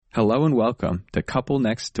Hello and welcome to Couple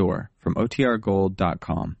Next Door from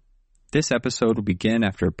OTRGold.com. This episode will begin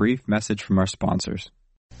after a brief message from our sponsors.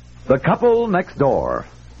 The Couple Next Door,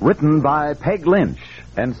 written by Peg Lynch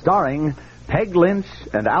and starring Peg Lynch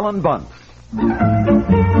and Alan Bunce.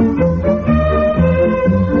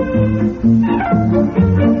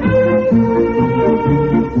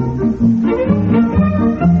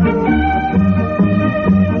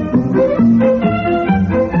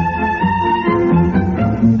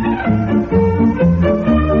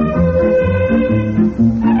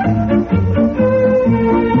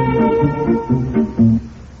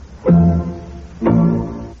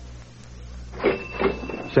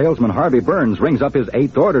 Salesman Harvey Burns rings up his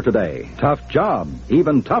 8th order today. Tough job.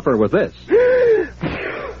 Even tougher with this.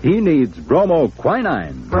 He needs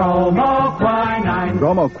bromoquinine. Bromoquinine.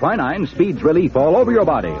 Bromoquinine speeds relief all over your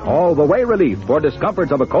body. All the way relief for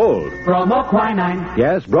discomforts of a cold. Bromoquinine.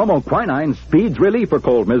 Yes, bromoquinine speeds relief for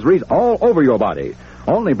cold miseries all over your body.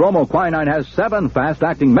 Only bromoquinine has 7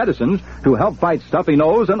 fast-acting medicines to help fight stuffy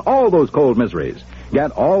nose and all those cold miseries.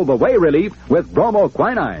 Get all the way relief with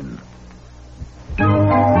bromoquinine. Dear,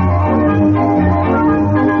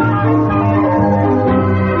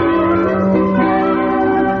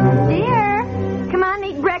 come on,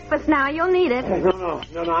 eat breakfast now. You'll need it. No,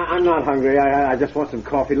 I'm not hungry. I just want some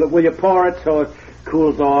coffee. Look, will you pour it so it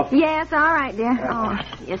cools off? Yes, all right, dear. Oh,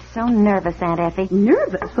 you're so nervous, Aunt Effie.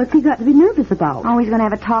 Nervous? What's he got to be nervous about? Oh, he's going to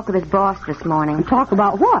have a talk with his boss this morning. Talk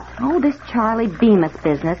about what? Oh, this Charlie Bemis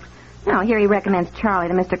business. You know, here he recommends Charlie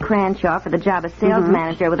to Mr. Cranshaw for the job of sales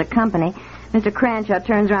manager with a company. Mr. Cranshaw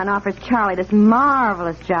turns around and offers Charlie this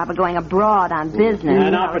marvelous job of going abroad on business.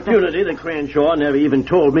 An opportunity that Cranshaw never even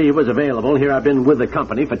told me was available. Here I've been with the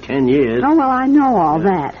company for 10 years. Oh, well, I know all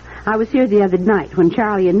that. I was here the other night when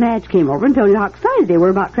Charlie and Madge came over and told you how excited they were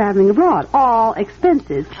about traveling abroad. All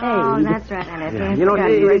expenses paid. Oh, that's right, Aunt Effie. Yeah. You know,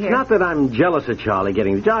 it's not that I'm jealous of Charlie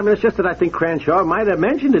getting the job. I mean, it's just that I think Cranshaw might have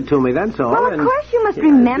mentioned it to me, that's all. Well, of course you must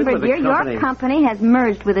remember, dear, your company has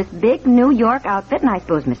merged with this big New York outfit, and I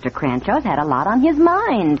suppose Mr. Cranshaw's had a lot on his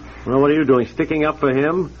mind. Well, what are you doing, sticking up for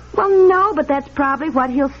him? Well, no, but that's probably what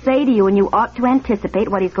he'll say to you, and you ought to anticipate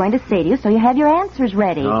what he's going to say to you so you have your answers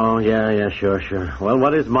ready. Oh, yeah, sure. Well,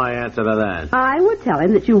 what is my answer to that? I would tell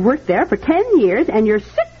him that you worked there for 10 years and you're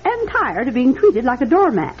sick and tired of being treated like a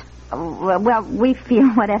doormat. Well, we feel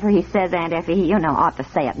whatever he says, Aunt Effie, he, ought to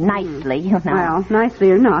say it nicely, Well,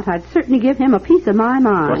 nicely or not, I'd certainly give him a piece of my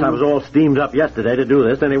mind. Of course, I was all steamed up yesterday to do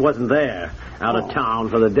this, and he wasn't there. Out of town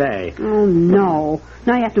for the day. Oh, no.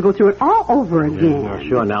 Now you have to go through it all over again. Yeah,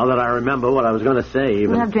 sure, now that I remember what I was going to say,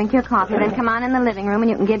 even. Well, drink your coffee, then come on in the living room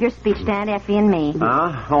and you can give your speech to Aunt Effie and me.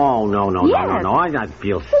 Huh? Oh, no. Yes. I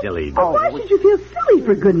feel silly. Well, why should you feel silly,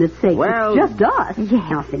 for goodness sake? Well... It's just us. Yeah.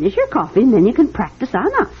 Now finish your coffee and then you can practice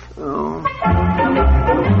on us. Oh.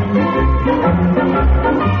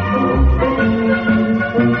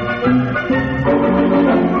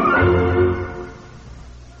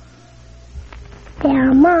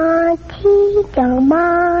 Del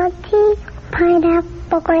Monte,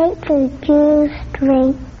 pineapple grapefruit juice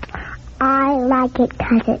drink. I like it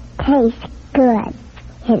 'cause it tastes good.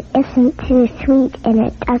 It isn't too sweet and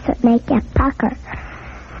it doesn't make you pucker.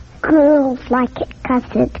 Girls like it 'cause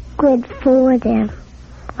it's good for them.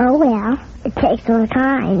 Oh, well, it takes all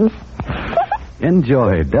kinds.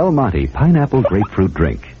 Enjoy Del Monte Pineapple Grapefruit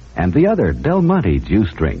Drink and the other Del Monte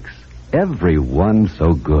juice drinks. Every one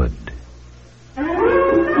so good.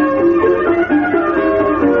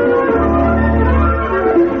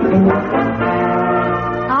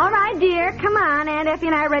 Effie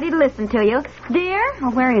and I are ready to listen to you. Dear?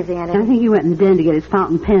 Oh, where is he, Aunt Effie? I think he went in the den to get his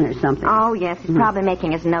fountain pen or something. Oh, yes. He's probably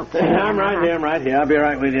making his notes. I'm right here. I'll be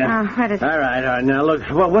right with you. All right. Now, look,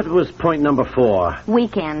 what was point number 4?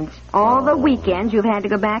 Weekends. All the weekends you've had to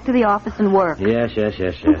go back to the office and work. Yes. What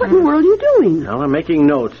in the world are you doing? Well, I'm making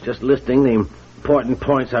notes, just listing the important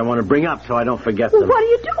points I want to bring up so I don't forget them. What are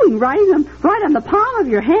you doing? Writing them right on the palm of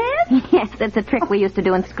your hand? Yes, that's a trick we used to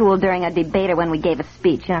do in school during a debate or when we gave a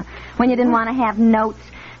speech. When you didn't want to have notes,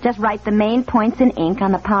 just write the main points in ink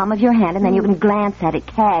on the palm of your hand, and then you can glance at it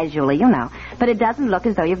casually, But it doesn't look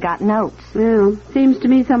as though you've got notes. Well, seems to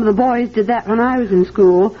me some of the boys did that when I was in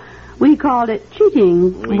school. We called it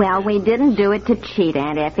cheating. Well, we didn't do it to cheat,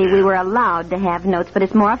 Aunt Effie. We were allowed to have notes, but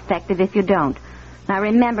it's more effective if you don't. Now,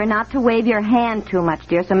 remember not to wave your hand too much,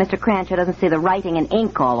 dear, so Mr. Cranshaw doesn't see the writing in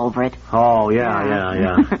ink all over it. Oh,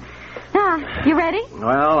 yeah. You ready?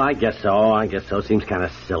 Well, I guess so. Seems kind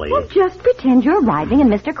of silly. Well, just pretend you're arriving in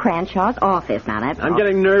Mr. Cranshaw's office. Now, that's I'm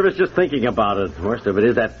getting nervous just thinking about it. Worst of it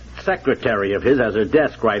is that secretary of his has her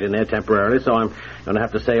desk right in there temporarily, so I'm going to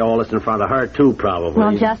have to say all this in front of her, too, probably.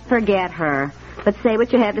 Well, just forget her. But say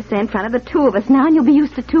what you have to say in front of the two of us now, and you'll be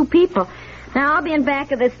used to two people. Now, I'll be in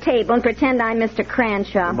back of this table and pretend I'm Mr.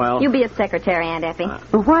 Cranshaw. Well... You be his secretary, Aunt Effie.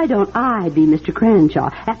 Well, why don't I be Mr.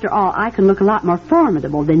 Cranshaw? After all, I can look a lot more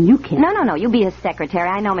formidable than you can. No. You be his secretary.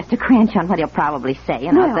 I know Mr. Cranshaw and what he'll probably say.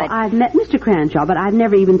 You know, well, I've met Mr. Cranshaw, but I've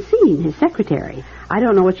never even seen his secretary. I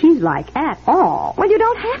don't know what she's like at all. Well, you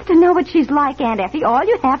don't have to know what she's like, Aunt Effie. All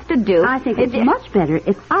you have to do... I think it's much better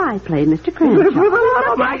if I play Mr.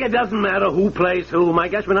 Cranshaw. Mike, it doesn't matter who plays who. My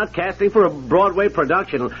gosh, we're not casting for a Broadway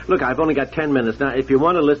production. Look, I've only got 10 minutes. Now, if you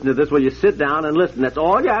want to listen to this, well, you sit down and listen. That's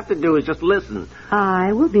all you have to do is just listen.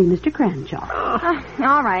 I will be Mr. Cranshaw.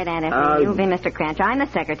 All right, Aunt Effie. You'll be Mr. Cranshaw. I'm the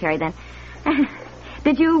secretary, then.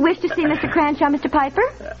 Did you wish to see Mr. Cranshaw, Mr. Piper?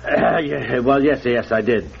 Yes, I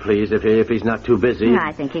did. Please, if he's not too busy.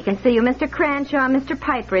 I think he can see you. Mr. Cranshaw, Mr.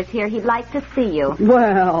 Piper is here. He'd like to see you.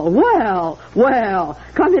 Well.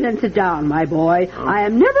 Come in and sit down, my boy. I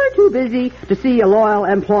am never too busy to see a loyal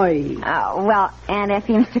employee. Well, Aunt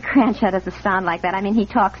Effie, Mr. Cranshaw doesn't sound like that. I mean, he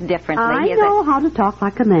talks differently. I know how to talk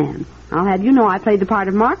like a man. I'll have you know I played the part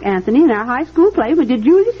of Mark Antony in our high school play we did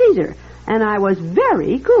Julius Caesar. And I was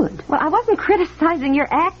very good. Well, I wasn't criticizing your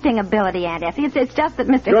acting ability, Aunt Effie. It's just that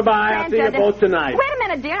Mr. Goodbye. I'll see you both tonight. Wait a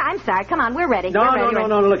minute, dear. I'm sorry. Come on, we're ready. No.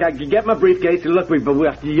 Look, I get my briefcase. Look,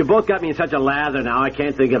 you both got me in such a lather now. I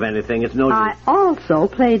can't think of anything. It's no use. I also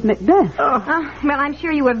played Macbeth. Well, I'm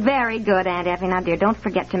sure you were very good, Aunt Effie. Now, dear, don't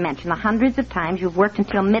forget to mention the hundreds of times you've worked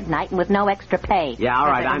until midnight and with no extra pay. Yeah, all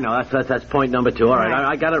right. I know. That's point number 2. All right.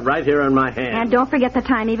 I got it right here in my hand. And don't forget the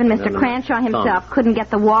time even Mr. Cranshaw himself couldn't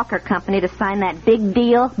get the Walker Company to sign that big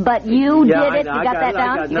deal, but you did it. You got that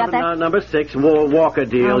down? You got that? Number 6, Walker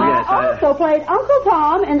deal, yes. I also played Uncle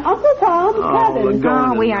Tom and Uncle Tom's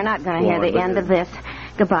Cabin. We are not going to hear the end of this.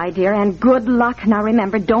 Goodbye, dear, and good luck. Now,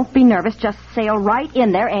 remember, don't be nervous. Just sail right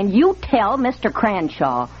in there, and you tell Mr.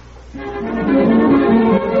 Cranshaw.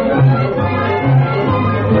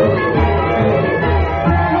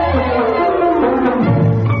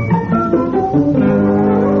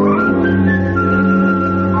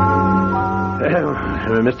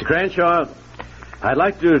 Mr. Cranshaw, I'd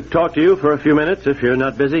like to talk to you for a few minutes if you're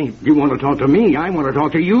not busy. You want to talk to me? I want to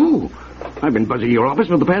talk to you. I've been buzzing your office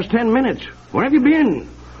for the past 10 minutes. Where have you been?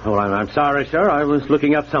 Oh, I'm sorry, sir. I was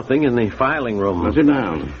looking up something in the filing room. Well, sit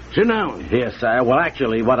down. Sit down. Yes,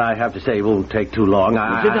 actually, what I have to say won't take too long.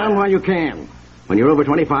 Sit down while you can. When you're over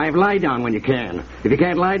 25, lie down when you can. If you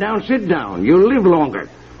can't lie down, sit down. You'll live longer.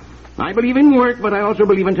 I believe in work, but I also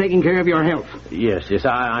believe in taking care of your health. Yes,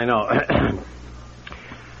 I know.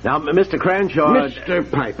 Now, Mr. Cranshaw...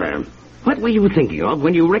 Mr. Piper, what were you thinking of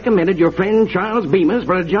when you recommended your friend Charles Bemis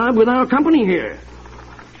for a job with our company here?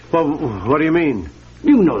 Well, what do you mean?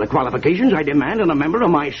 You know the qualifications I demand in a member of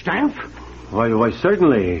my staff. Why,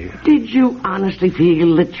 certainly. Did you honestly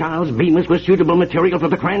feel that Charles Bemis was suitable material for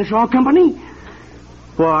the Cranshaw Company?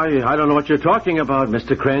 Well, I don't know what you're talking about,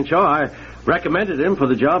 Mr. Cranshaw. I recommended him for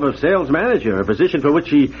the job of sales manager, a position for which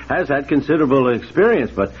he has had considerable experience,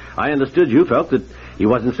 but I understood you felt that he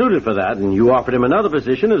wasn't suited for that, and you offered him another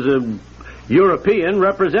position as a European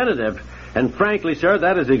representative. And frankly, sir,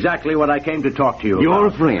 that is exactly what I came to talk to you about. Your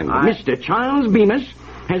friend, Mr. Charles Bemis,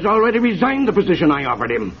 has already resigned the position I offered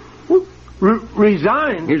him.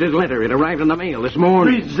 Resigned? Here's his letter. It arrived in the mail this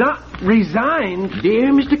morning. Resigned?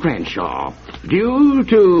 Dear Mr. Cranshaw, due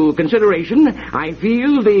to consideration, I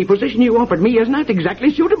feel the position you offered me is not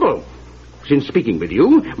exactly suitable. Since speaking with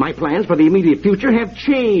you, my plans for the immediate future have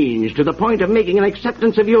changed to the point of making an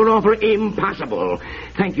acceptance of your offer impossible.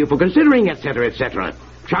 Thank you for considering, etc., etc.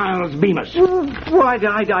 Charles Bemis. Well, I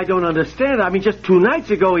don't understand. I mean, just 2 nights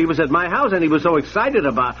ago he was at my house and he was so excited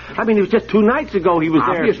about... I mean, it was just 2 nights ago he was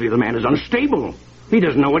there. Obviously, the man is unstable. He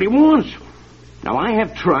doesn't know what he wants. Now, I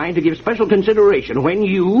have tried to give special consideration when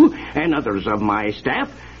you and others of my staff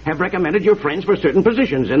have recommended your friends for certain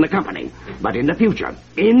positions in the company. But in the future,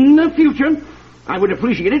 I would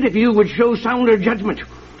appreciate it if you would show sounder judgment.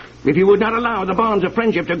 If you would not allow the bonds of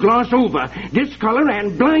friendship to gloss over, discolor,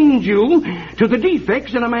 and blind you to the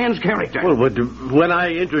defects in a man's character. Well, when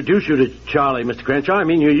I introduced you to Charlie, Mr. Cranshaw, I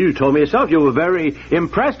mean, you told me yourself you were very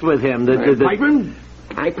impressed with him. Piper,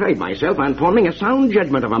 I pride myself on forming a sound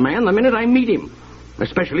judgment of a man the minute I meet him,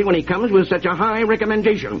 especially when he comes with such a high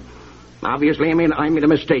recommendation. Obviously, I made a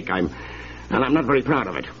mistake. I'm and I'm not very proud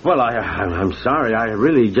of it. Well, I'm sorry. I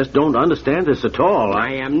really just don't understand this at all.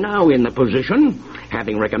 I am now in the position,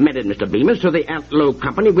 having recommended Mr. Bemis to the Atlow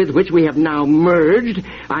Company with which we have now merged,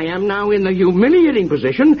 I am now in the humiliating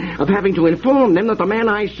position of having to inform them that the man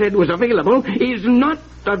I said was available is not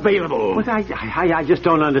available. Well, I just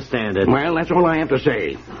don't understand it. Well, that's all I have to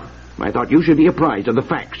say. I thought you should be apprised of the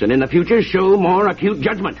facts and in the future show more acute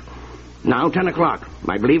judgment. Now, 10 o'clock.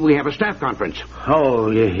 I believe we have a staff conference.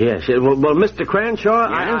 Oh, yes. Well, Mr. Crenshaw,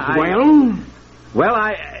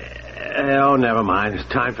 oh, never mind. It's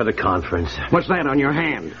time for the conference. What's that on your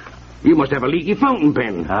hand? You must have a leaky fountain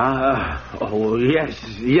pen. Yes.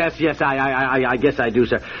 I guess I do,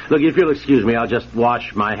 sir. Look, if you'll excuse me, I'll just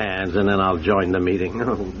wash my hands and then I'll join the meeting.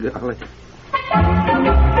 Oh, golly.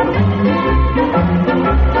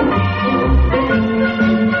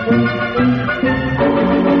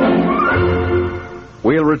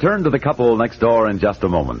 We'll return to the couple next door in just a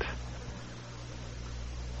moment.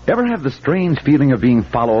 Ever have the strange feeling of being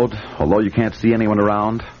followed, although you can't see anyone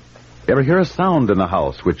around? Ever hear a sound in the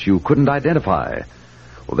house which you couldn't identify?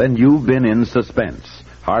 Well, then you've been in suspense,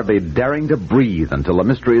 hardly daring to breathe until the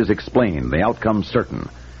mystery is explained, the outcome certain.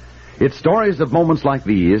 It's stories of moments like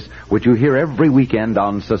these which you hear every weekend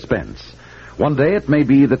on Suspense. One day it may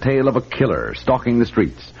be the tale of a killer stalking the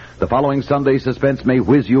streets. The following Sunday, suspense may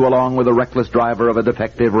whiz you along with the reckless driver of a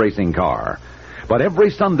defective racing car. But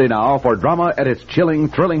every Sunday now, for drama at its chilling,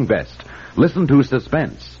 thrilling best, listen to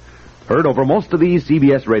Suspense. Heard over most of these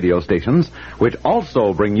CBS radio stations, which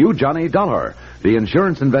also bring you Johnny Dollar, the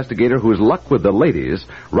insurance investigator whose luck with the ladies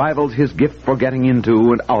rivals his gift for getting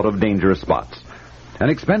into and out of dangerous spots. An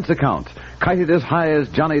expense account, kited as high as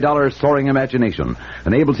Johnny Dollar's soaring imagination,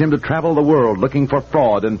 enables him to travel the world looking for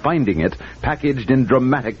fraud and finding it packaged in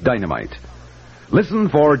dramatic dynamite. Listen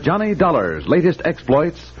for Johnny Dollar's latest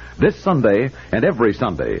exploits this Sunday and every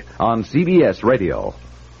Sunday on CBS Radio.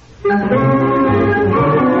 But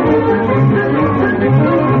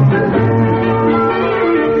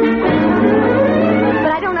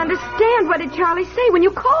I don't understand. What did Charlie say when you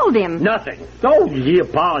called him? Nothing. Oh, he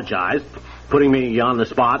apologized. Putting me on the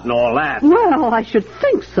spot and all that. Well, I should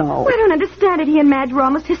think so. Well, I don't understand it. He and Madge were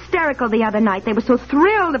almost hysterical the other night. They were so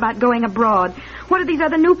thrilled about going abroad. What are these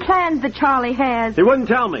other new plans that Charlie has? He wouldn't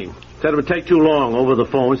tell me. Said it would take too long over the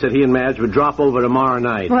phone. Said he and Madge would drop over tomorrow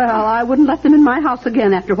night. Well, I wouldn't let them in my house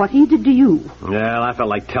again after what he did to you. Well, I felt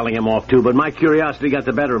like telling him off, too, but my curiosity got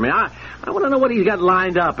the better of me. I want to know what he's got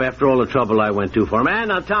lined up after all the trouble I went to for him.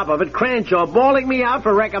 And on top of it, Crenshaw bawling me out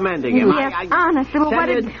for recommending him. Yes, honestly. Well,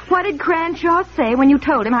 what did Crenshaw say when you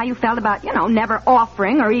told him how you felt about, never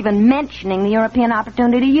offering or even mentioning the European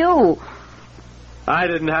opportunity to you? I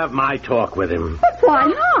didn't have my talk with him. But why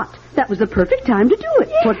not? That was the perfect time to do it.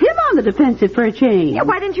 Yeah. Put him on the defensive for a change. Yeah,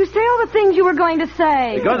 why didn't you say all the things you were going to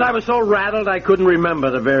say? Because I was so rattled I couldn't remember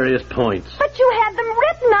the various points. But you had them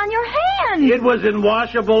written on your hand. It was in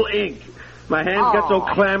washable ink. My hands got so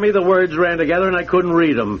clammy the words ran together and I couldn't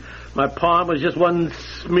read them. My palm was just one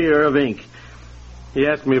smear of ink. He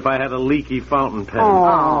asked me if I had a leaky fountain pen.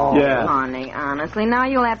 Oh, yeah. Honey, honestly, now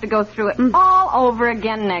you'll have to go through it all over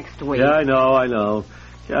again next week. Yeah, I know.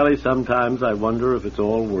 Kelly, sometimes I wonder if it's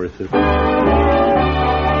all worth it.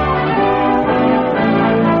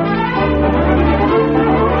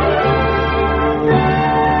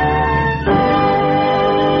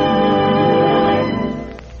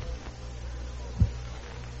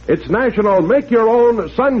 It's National Make Your Own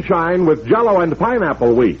Sunshine with Jell-O and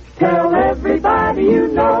Pineapple Week. Tell everybody you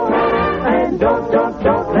know, and don't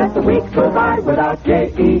let the week go by without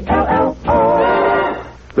Jello.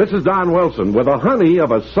 This is Don Wilson with a honey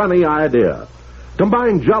of a sunny idea.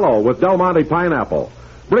 Combine Jell-O with Del Monte Pineapple.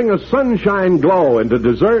 Bring a sunshine glow into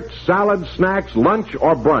desserts, salads, snacks, lunch,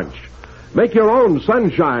 or brunch. Make your own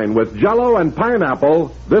sunshine with Jell-O and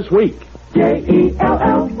Pineapple this week.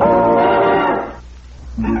 Jello.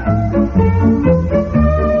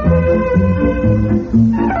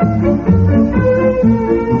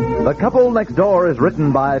 The Couple Next Door is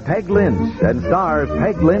written by Peg Lynch and stars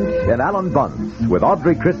Peg Lynch and Alan Bunce with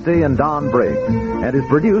Audrey Christie and Don Briggs and is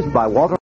produced by Walter